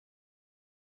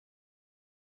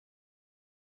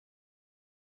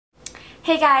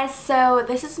Hey guys, so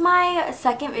this is my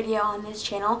second video on this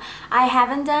channel. I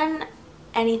haven't done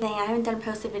anything. I haven't done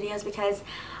posted videos because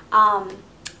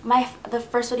the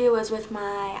first video was with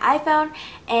my iPhone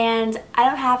and I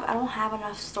don't have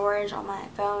enough storage on my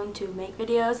phone to make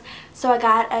videos. So I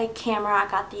got a camera. I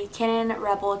got the Canon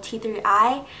Rebel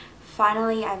T3i.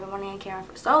 Finally, I've been wanting a camera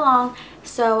for so long.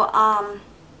 So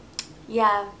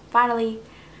yeah, finally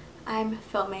I'm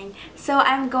filming. So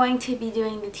I'm going to be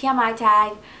doing the TMI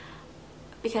tag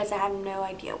because I have no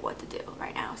idea what to do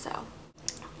right now. So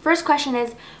first question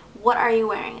is, what are you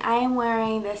wearing? I am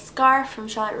wearing this scarf from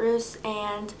Charlotte Russe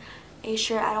and a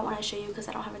shirt. I don't want to show you because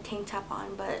I don't have a tank top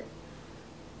on, but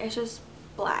it's just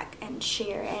black and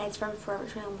sheer and it's from Forever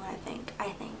 21, I think.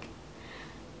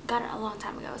 Got it a long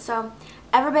time ago. So,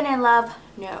 ever been in love?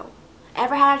 No.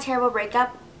 Ever had a terrible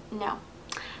breakup? No.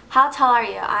 How tall are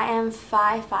you? I am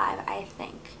 5'5", I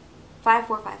think.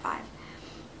 5'4", 5'5".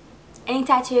 Any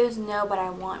tattoos? No, but I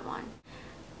want one.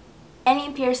 Any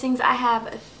piercings? I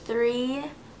have 3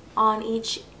 on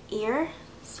each ear.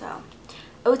 So,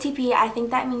 OTP, I think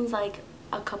that means like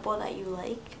a couple that you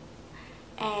like.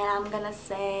 And I'm gonna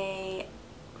say,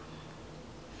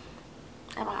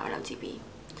 I don't have an OTP.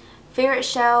 Favorite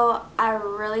show? I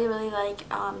really like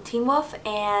Teen Wolf,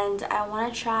 and I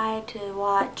want to try to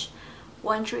watch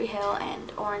One Tree Hill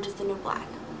and Orange is the New Black.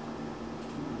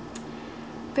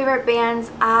 Favorite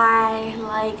bands? I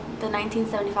like the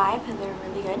 1975 and they're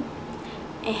really good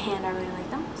and I really like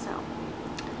them. So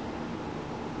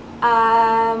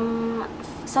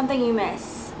something you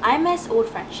miss? I miss old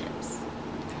friendships.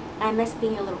 I miss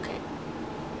being a little kid.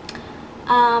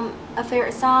 A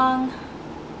favorite song?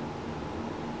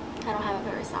 I don't have a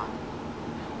favorite song.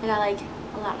 Like, I like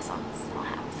a lot of songs. I don't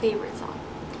have a favorite song.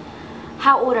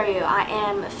 How old are you? I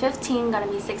am 15, gonna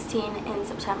be 16 in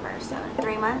September, so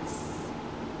 3 months.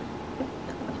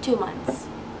 2 months.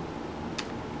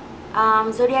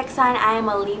 Zodiac sign, I am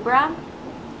a Libra.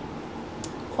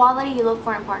 Quality you look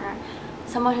for in a partner: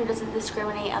 someone who doesn't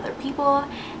discriminate other people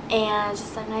and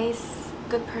just a nice,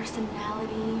 good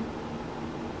personality.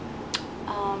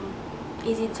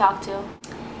 Easy to talk to.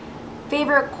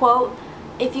 Favorite quote: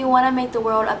 if you want to make the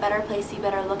world a better place, you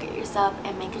better look at yourself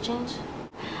and make a change.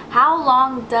 How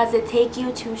long does it take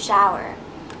you to shower?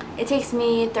 It takes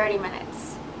me 30 minutes.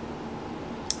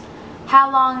 How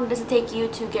long does it take you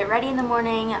to get ready in the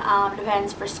morning?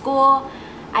 Depends. For school,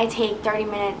 I take 30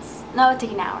 minutes. No, I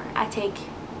take an hour. I take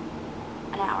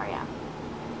an hour, yeah.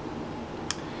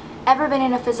 Ever been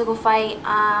in a physical fight?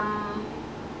 No.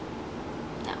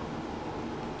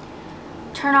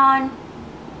 Turn on,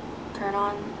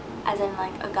 as in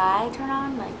like a guy turn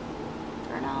on, like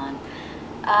turn on.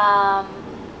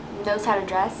 Knows how to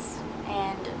dress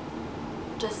and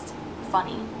just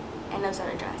funny and knows how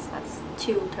to dress. That's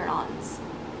 2 turn-ons.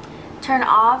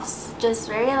 Turn-offs, just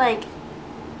very like,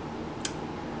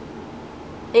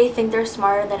 they think they're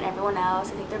smarter than everyone else.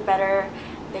 They think they're better.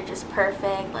 They're just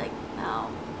perfect. Like, no.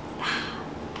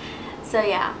 So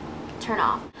yeah, turn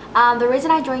off. The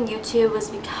reason I joined YouTube was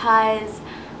because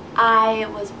I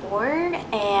was bored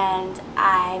and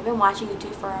I've been watching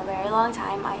YouTube for a very long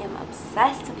time. I am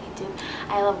obsessed with YouTube.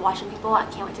 I love watching people. I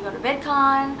can't wait to go to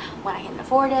VidCon when I can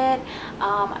afford it.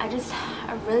 I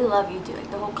really love YouTube, like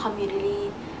the whole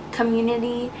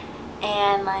community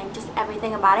and like just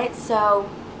everything about it. So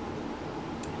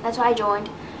that's why I joined.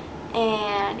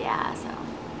 And yeah, so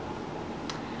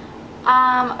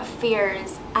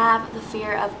fears. I have the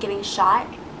fear of getting shot,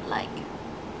 like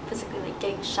physically, like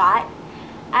getting shot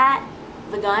at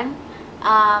the gun.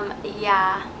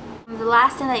 Yeah. The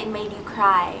last thing that made you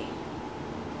cry.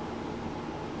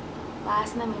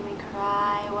 Last thing that made me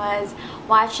cry was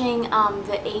watching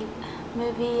the Ape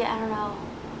movie. I don't know,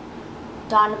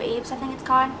 Dawn of Apes, I think it's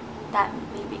called. That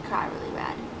made me cry really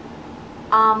bad.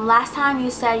 Last time you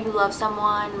said you love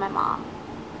someone? My mom.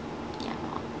 Yeah, my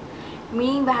mom.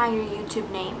 Meaning behind your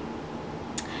YouTube name.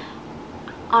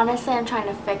 Honestly, I'm trying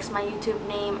to fix my YouTube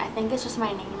name. I think it's just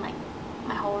my name, like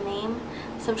my whole name.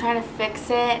 So I'm trying to fix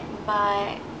it,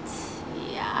 but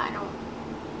yeah, I don't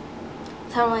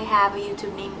really have a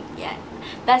YouTube name yet.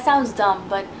 That sounds dumb,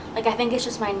 but like I think it's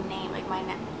just my name, like my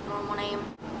normal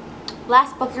name.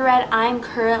 Last book you read? I'm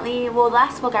currently, well,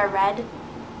 last book I read,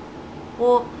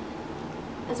 well,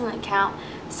 doesn't really count.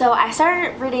 So I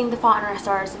started reading The Fault in Our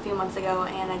Stars a few months ago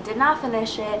and I did not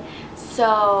finish it,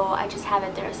 so I just have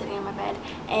it there sitting in my bed.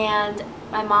 And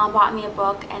my mom bought me a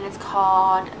book and it's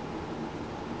called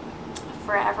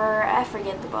Forever, I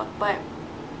forget the book, but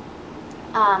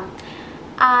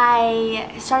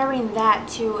I started reading that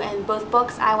too, and both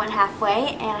books I went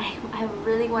halfway and I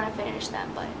really want to finish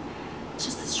them, but it's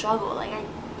just a struggle. Like I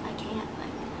can't, like,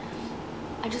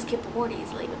 I just get bored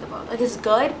easily with the book. Like, it's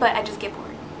good, but I just get bored.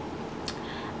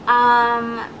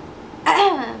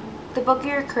 The book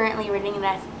you're currently reading,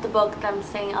 that's the book that I'm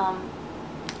saying,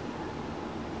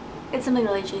 it's something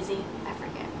really cheesy. I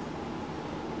forget.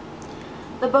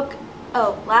 The book,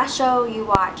 last show you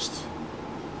watched.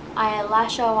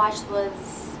 Last show I watched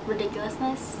was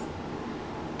Ridiculousness.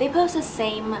 They post the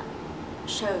same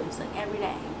shows like every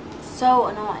day. It's so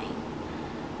annoying.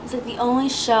 It's like the only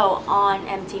show on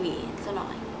MTV. It's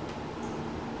annoying.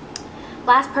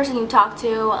 Last person you talked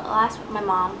to, my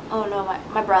mom. Oh no,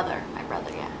 my brother. My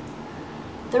brother, yeah.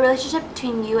 The relationship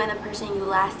between you and the person you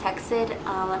last texted.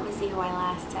 Let me see who I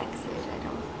last texted.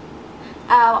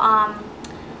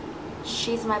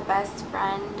 She's my best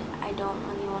friend. I don't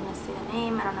really want to say the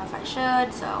name. I don't know if I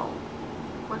should, so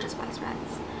we're just best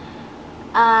friends.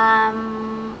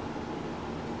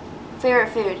 Favorite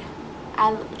food. I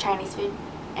love Chinese food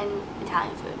and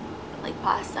Italian food, like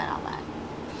pasta and all that.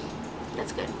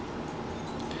 That's good.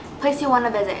 Place you want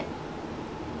to visit.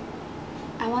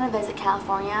 I want to visit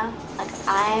California. Like,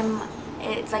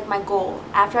 it's like my goal.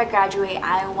 After I graduate,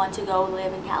 I want to go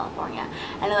live in California.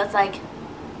 I know that's like,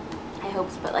 I hope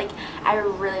so, but like, I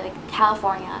really like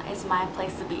California is my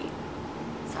place to be.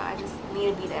 So I just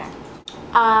need to be there.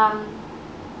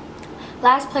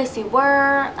 Last place you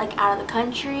were, like out of the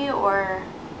country, or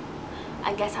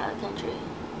I guess out of the country.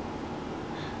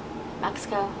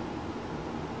 Mexico.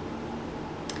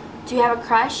 Do you have a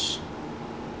crush?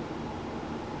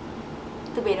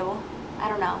 Debatable. I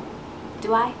don't know.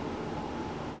 Do I?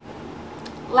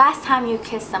 Last time you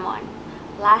kissed someone.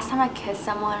 Last time I kissed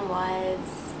someone was...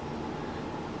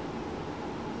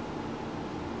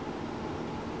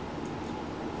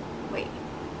 Wait.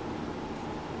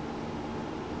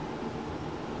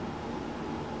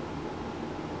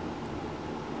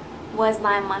 Was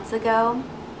 9 months ago.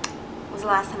 Was the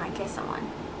last time I kissed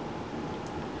someone.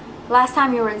 Last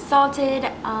time you were insulted.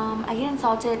 I get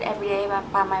insulted every day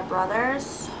by my brothers.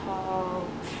 So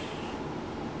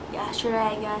yesterday,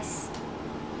 I guess.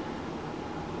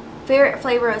 Favorite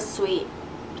flavor is sweet.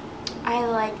 I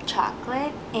like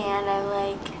chocolate and I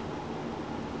like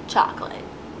chocolate.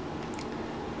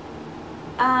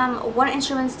 What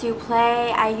instruments do you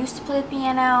play? I used to play the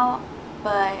piano,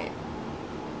 but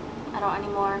I don't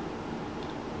anymore.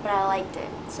 But I liked it,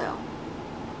 so.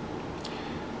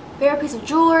 Favorite piece of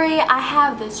jewelry. I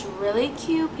have this really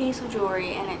cute piece of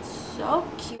jewelry and it's so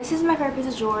cute. This is my favorite piece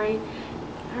of jewelry.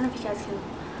 I don't know if you guys can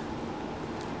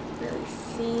really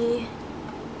see.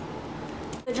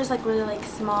 They're just like really like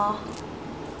small.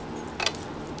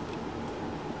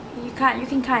 You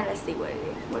can kind of see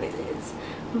what it is.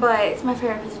 But it's my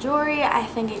favorite piece of jewelry. I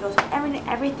think it goes with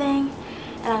everything.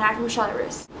 And I got it from Charlotte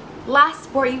Russe. Last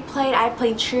sport you played, I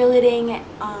played cheerleading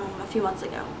a few months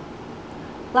ago.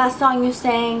 Last song you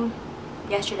sang,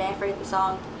 yesterday, I forget the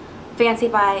song. Fancy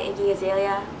by Iggy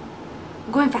Azalea.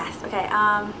 I'm going fast, okay.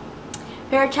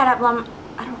 Favorite chat app,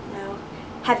 I don't know.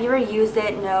 Have you ever used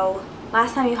it? No.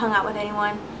 Last time you hung out with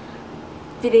anyone?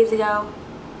 A few days ago,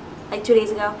 like 2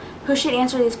 days ago. Who should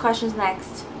answer these questions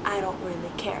next? I don't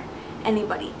really care.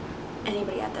 Anybody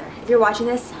out there. If you're watching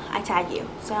this, I tag you.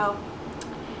 So,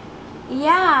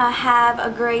 yeah, have a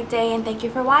great day and thank you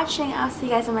for watching. I'll see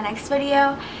you guys in my next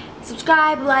video.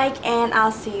 Subscribe, like, and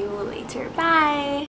I'll see you later. Bye!